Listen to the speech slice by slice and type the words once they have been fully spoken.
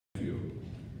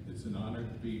It's an honor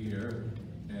to be here,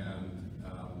 and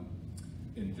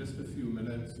in just a few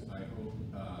minutes, I hope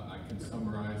I can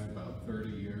summarize about 30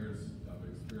 years of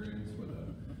experience with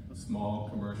a small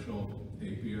commercial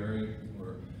apiary,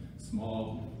 or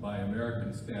small by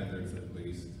American standards at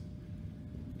least.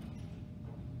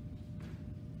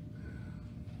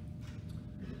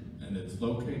 And it's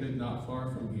located not far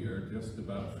from here, just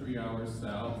about 3 hours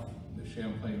south, in the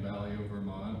Champlain Valley of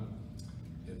Vermont.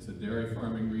 It's a dairy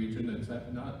farming region. It's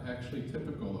not actually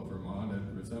typical of Vermont. It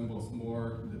resembles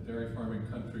more the dairy farming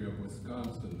country of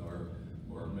Wisconsin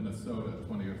or Minnesota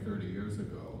 20 or 30 years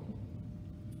ago.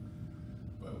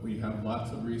 But we have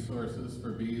lots of resources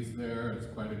for bees there. It's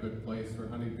quite a good place for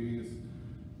honeybees.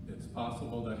 It's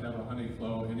possible to have a honey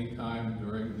flow anytime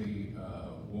during the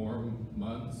warm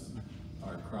months.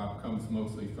 Our crop comes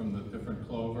mostly from the different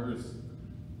clovers,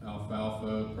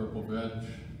 alfalfa, purple vetch,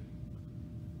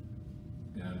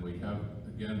 and we have,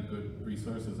 again, good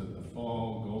resources in the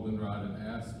fall, goldenrod and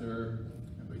aster.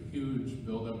 We have a huge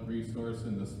build-up resource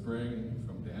in the spring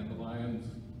from dandelions,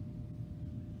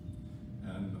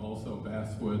 and also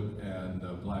basswood and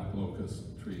black locust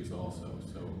trees also.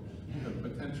 So the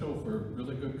potential for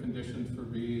really good conditions for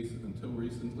bees. Until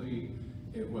recently,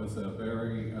 it was a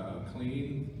very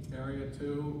clean area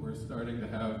too. We're starting to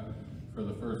have, for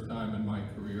the first time in my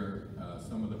career,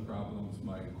 some of the problems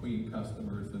my queen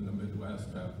customers in the Midwest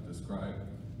have described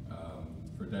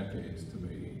for decades to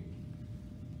me.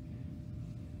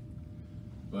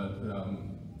 But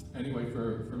anyway,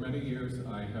 for many years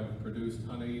I have produced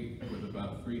honey with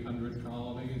about 300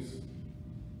 colonies.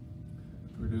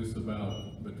 I produce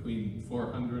about between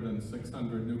 400 and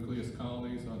 600 nucleus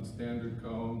colonies on standard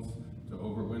combs to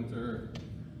overwinter,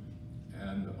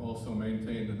 and also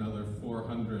maintained another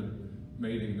 400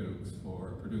 mating nukes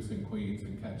for producing queens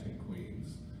and catching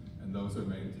queens. And those are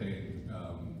maintained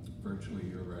virtually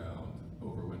year-round,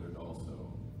 overwintered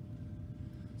also.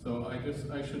 So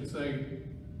I should say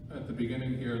at the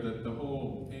beginning here that the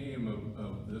whole aim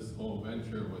of this whole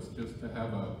venture was just to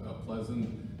have a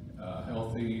pleasant,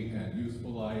 healthy, and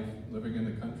useful life living in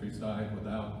the countryside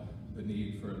without the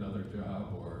need for another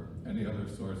job or any other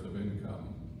source of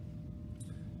income.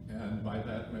 And by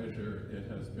that measure, it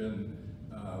has been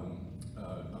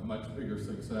a much bigger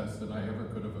success than I ever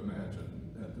could have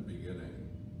imagined at the beginning.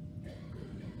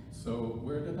 So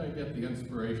where did I get the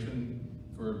inspiration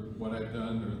for what I've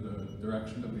done, or the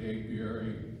direction of the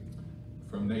apiary?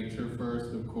 From nature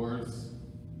first, of course.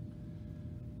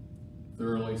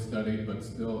 Thoroughly studied, but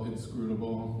still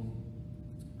inscrutable.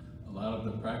 A lot of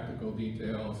the practical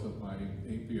details of my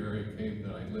apiary came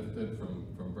that I lifted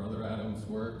from Brother Adam's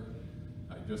work.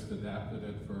 I just adapted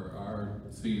it for our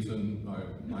season,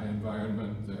 my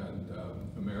environment, and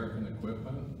American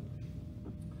equipment.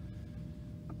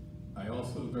 I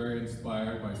also was very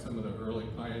inspired by some of the early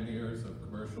pioneers of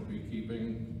commercial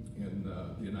beekeeping in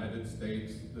the United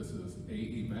States. This is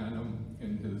A.E. Manham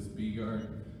in his bee yard.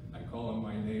 I call him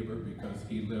my neighbor because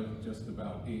he lived just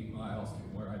about 8 miles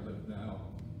from where I live now.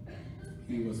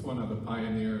 He was one of the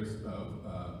pioneers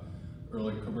of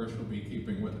early commercial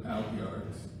beekeeping with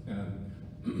outyards, and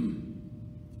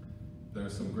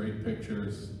there's some great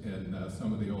pictures in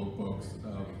some of the old books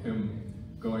of him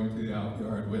going to the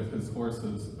outyard with his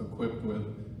horses equipped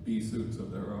with bee suits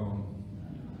of their own.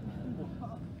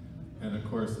 And of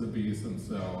course the bees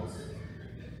themselves.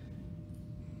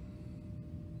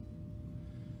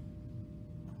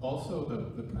 Also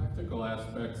the practical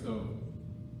aspects of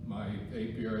my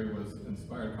apiary was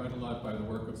inspired quite a lot by the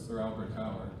work of Sir Albert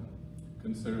Howard,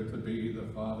 considered to be the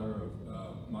father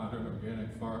of modern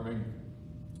organic farming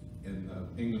in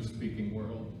the English-speaking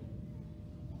world.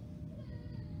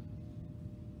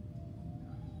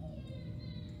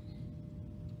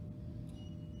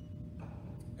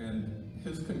 And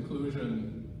his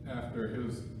conclusion after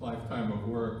his lifetime of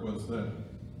work was that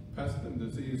pests and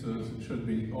diseases should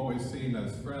be always seen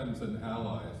as friends and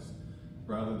allies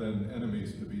rather than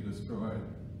enemies to be destroyed.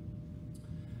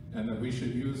 And that we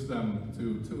should use them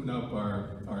to tune up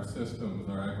our systems,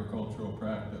 our agricultural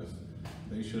practice.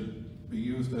 They should be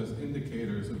used as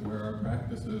indicators of where our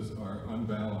practices are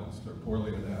unbalanced or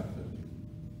poorly adapted.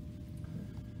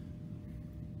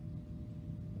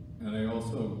 And I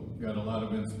also got a lot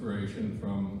of inspiration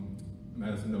from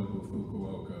Masanobu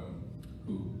Fukuoka,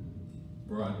 who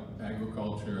brought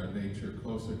agriculture and nature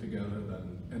closer together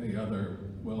than any other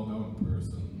well-known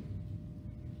person.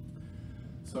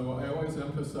 So I always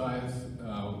emphasize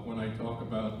when I talk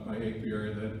about my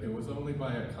apiary that it was only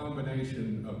by a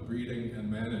combination of breeding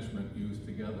and management used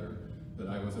together that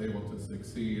I was able to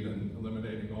succeed in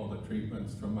eliminating all the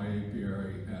treatments from my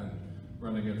apiary and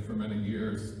running it for many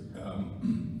years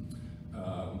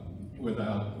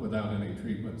without any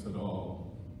treatments at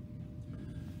all.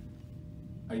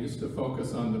 I used to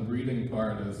focus on the breeding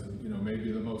part as,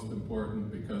 maybe the most important,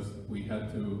 because we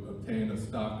had to obtain a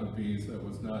stock of bees that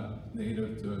was not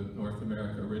native to North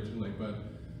America originally, but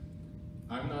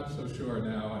I'm not so sure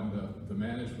now, and the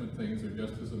management things are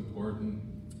just as important,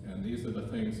 and these are the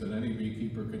things that any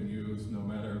beekeeper can use, no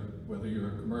matter whether you're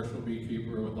a commercial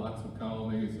beekeeper with lots of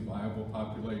colonies, a viable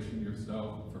population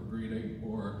yourself for breeding,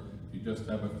 or you just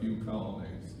have a few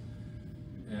colonies.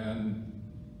 And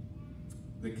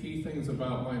the key things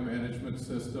about my management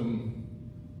system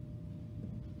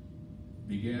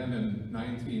began in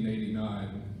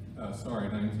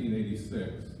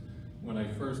 1986, when I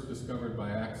first discovered by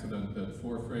accident that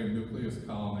 4-frame nucleus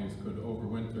colonies could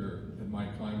overwinter in my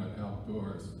climate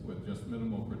outdoors with just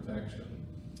minimal protection.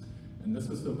 And this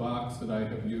is the box that I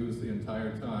have used the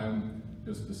entire time,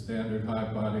 just a standard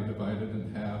hive body divided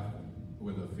in half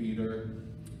with a feeder,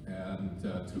 and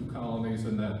 2 colonies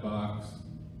in that box.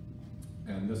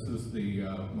 And this is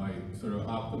my sort of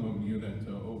optimum unit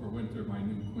to overwinter my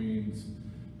new queens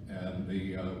and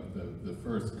the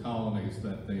first colonies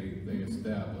that they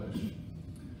established.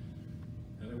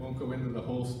 And I won't go into the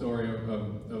whole story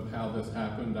of how this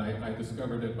happened. I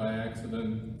discovered it by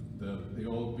accident. The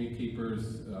old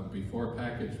beekeepers before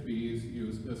packaged bees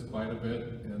used this quite a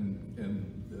bit in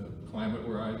the climate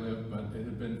where I live, but it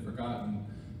had been forgotten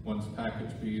once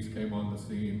packaged bees came on the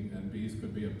scene and bees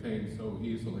could be obtained so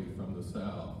easily from the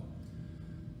south.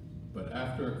 But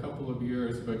after a couple of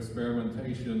years of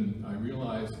experimentation, I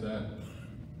realized that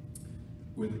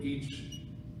with each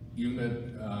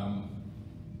unit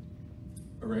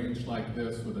arranged like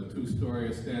this, with a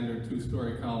standard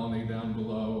two-story colony down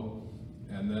below,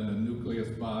 and then a nucleus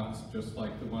box just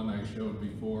like the one I showed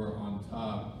before on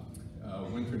top,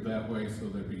 wintered that way, so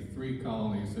there'd be 3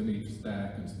 colonies in each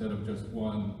stack instead of just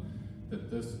 1, that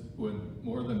this would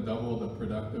more than double the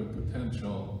productive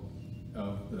potential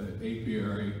of the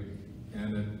apiary,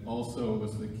 and it also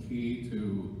was the key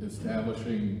to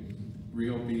establishing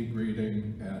real bee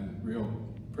breeding and real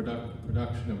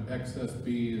production of excess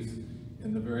bees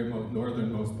in the very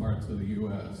northernmost parts of the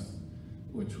U.S.,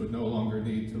 which would no longer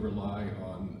need to rely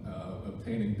on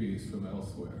obtaining bees from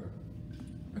elsewhere.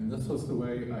 And this was the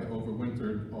way I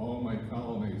overwintered all my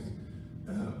colonies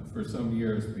for some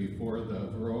years before the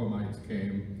varroa mites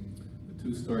came. The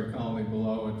 2-story colony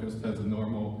below, it just has a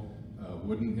normal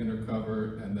wooden inner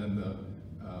cover, and then the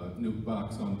nuke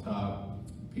box on top,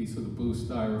 piece of the blue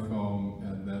styrofoam,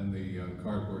 and then the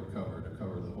cardboard cover to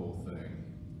cover the whole thing.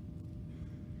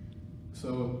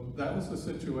 So that was the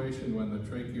situation when the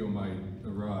tracheomite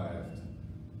arrived.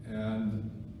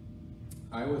 And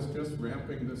I was just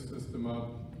ramping this system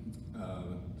up,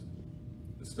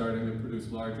 starting to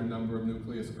produce larger number of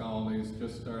nucleus colonies,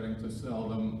 just starting to sell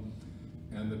them.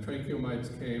 And the tracheomites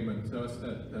came, and to us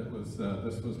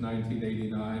this was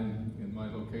 1989 in my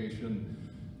location.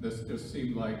 This just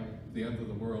seemed like the end of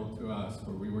the world to us,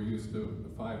 where we were used to a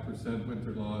 5%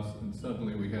 winter loss, and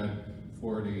suddenly we had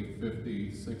 40,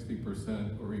 50,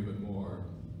 60%, or even more.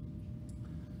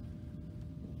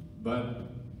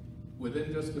 But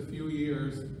within just a few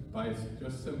years, by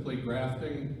just simply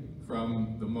grafting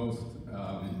from the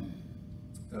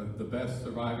best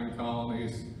surviving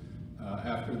colonies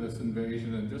after this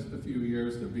invasion, in just a few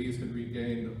years, the bees had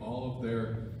regained all of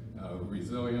their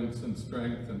resilience and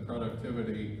strength and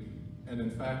productivity, and in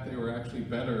fact, they were actually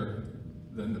better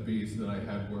than the bees that I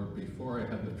had were before I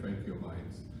had the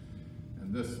tracheomites.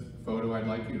 And this photo, I'd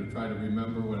like you to try to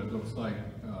remember what it looks like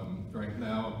right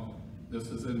now. This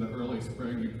is in the early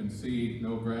spring. You can see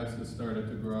no grass has started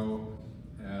to grow,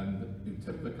 and you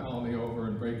tip the colony over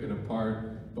and break it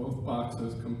apart. Both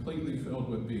boxes completely filled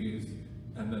with bees,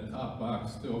 and the top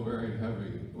box still very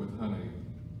heavy with honey.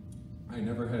 I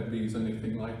never had bees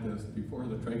anything like this before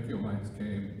the tracheomites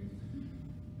came,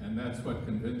 and that's what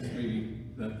convinced me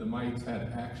that the mites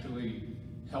had actually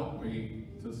helped me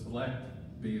to select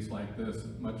bees like this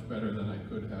much better than I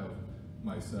could have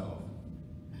myself.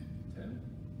 10?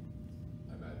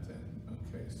 I'm at 10.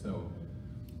 Okay, so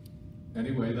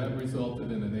anyway, that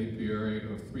resulted in an apiary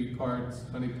of 3 parts: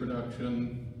 honey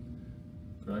production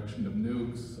of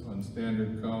nukes on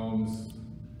standard combs,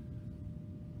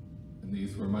 and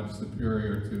these were much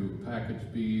superior to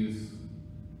packaged bees,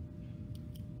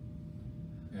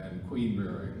 and queen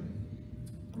rearing.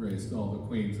 Raised all the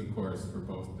queens, of course, for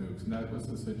both nukes, and that was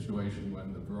the situation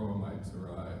when the varroa mites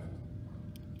arrived.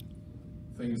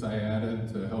 Things I added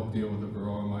to help deal with the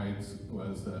varroa mites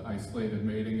was the isolated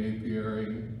mating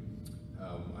apiary.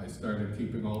 I started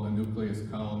keeping all the nucleus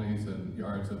colonies in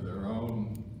yards of their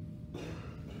own.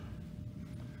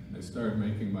 And I started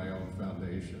making my own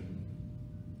foundation.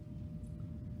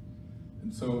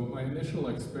 And so my initial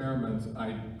experiments,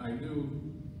 I knew,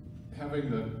 having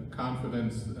the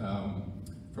confidence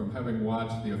from having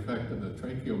watched the effect of the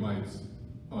tracheomites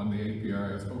on the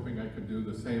apiary, I was hoping I could do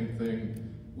the same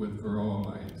thing with varroa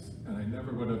mites. And I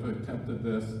never would have attempted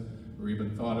this or even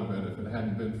thought of it if it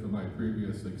hadn't been for my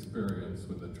previous experience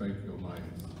with the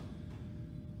tracheomites.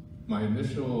 My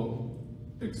initial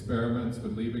experiments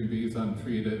with leaving bees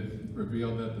untreated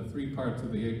revealed that the three parts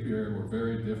of the apiary were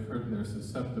very different in their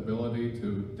susceptibility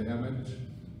to damage.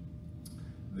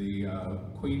 The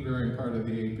queen rearing part of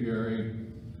the apiary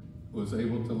was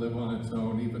able to live on its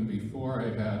own even before I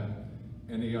had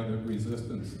any other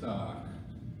resistant stock.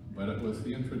 But it was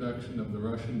the introduction of the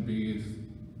Russian bees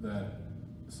that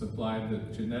supplied the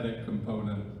genetic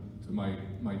component to my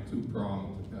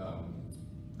two-pronged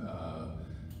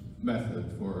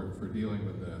method for dealing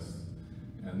with this.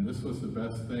 And this was the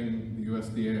best thing the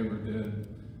USDA ever did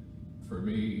for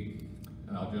me,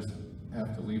 and I'll just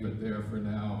have to leave it there for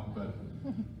now. But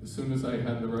as soon as I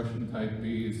had the Russian-type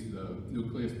bees, the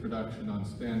nucleus production on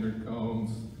standard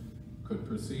combs could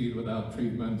proceed without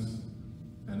treatments,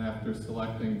 and after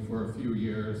selecting for a few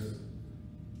years,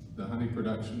 the honey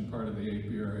production part of the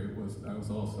apiary I was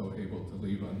also able to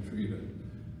leave untreated.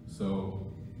 So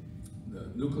the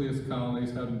nucleus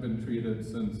colonies haven't been treated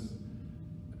since,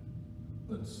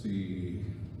 let's see,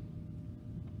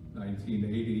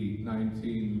 1980,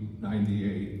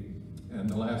 1998. And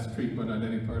the last treatment on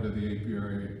any part of the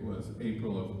apiary was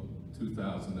April of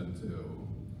 2002.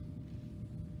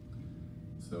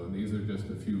 So these are just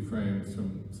a few frames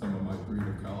from some of my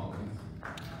breeder colonies.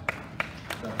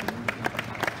 Do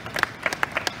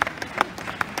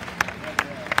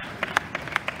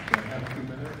I have 2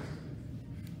 minutes?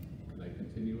 Can I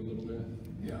continue a little bit?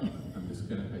 Yeah,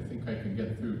 I think I can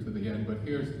get through to the end, but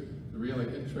here's the really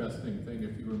interesting thing.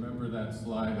 If you remember that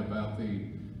slide about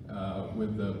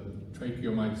with the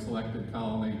tracheomite selected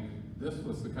colony, this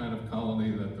was the kind of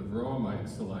colony that the varroa mite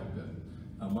selected.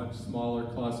 A much smaller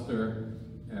cluster,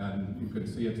 and you can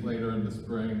see it's later in the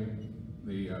spring.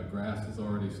 The grass is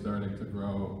already starting to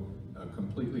grow. A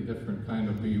completely different kind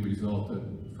of bee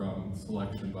resulted from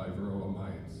selection by varroa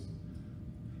mites.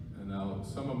 And now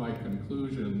some of my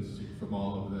conclusions from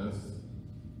all of this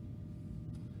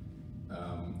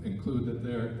include that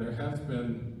there has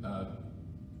been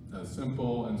a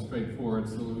simple and straightforward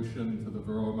solution to the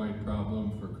varroa mite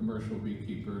problem for commercial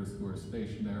beekeepers who are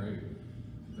stationary.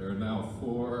 There are now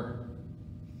 4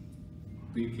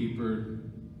 beekeeper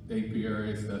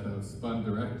apiaries that have spun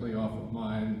directly off of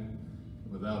mine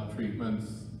without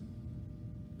treatments.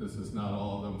 This is not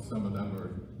all of them. Some of them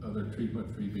are other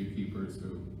treatment-free beekeepers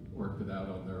who worked it out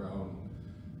on their own.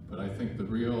 But I think the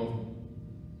real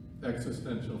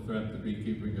existential threat to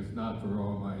beekeeping is not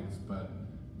varroa mites, but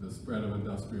the spread of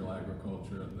industrial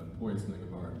agriculture and the poisoning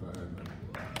of our environment.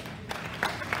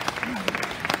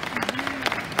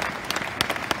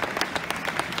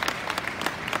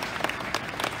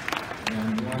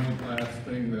 And one last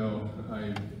thing, though,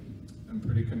 I am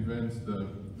pretty convinced the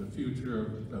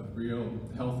future of real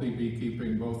healthy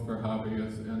beekeeping, both for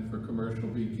hobbyists and for commercial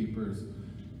beekeepers,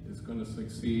 is going to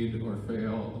succeed or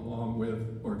fail along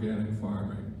with organic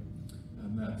farming.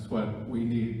 And that's what we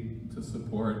need to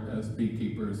support as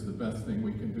beekeepers. The best thing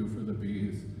we can do for the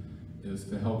bees is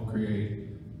to help create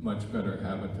much better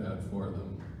habitat for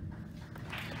them.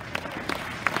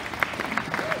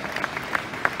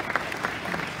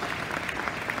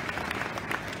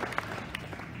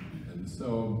 And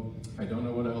so I don't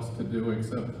know what else to do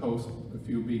except host a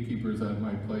few beekeepers at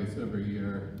my place every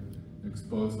year,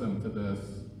 expose them to this,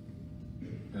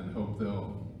 and hope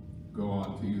they'll go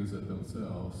on to use it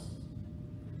themselves.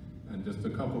 And just a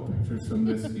couple pictures from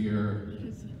this year,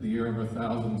 the year of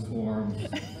 1,000 swarms,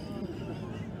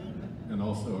 and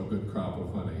also a good crop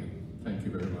of honey.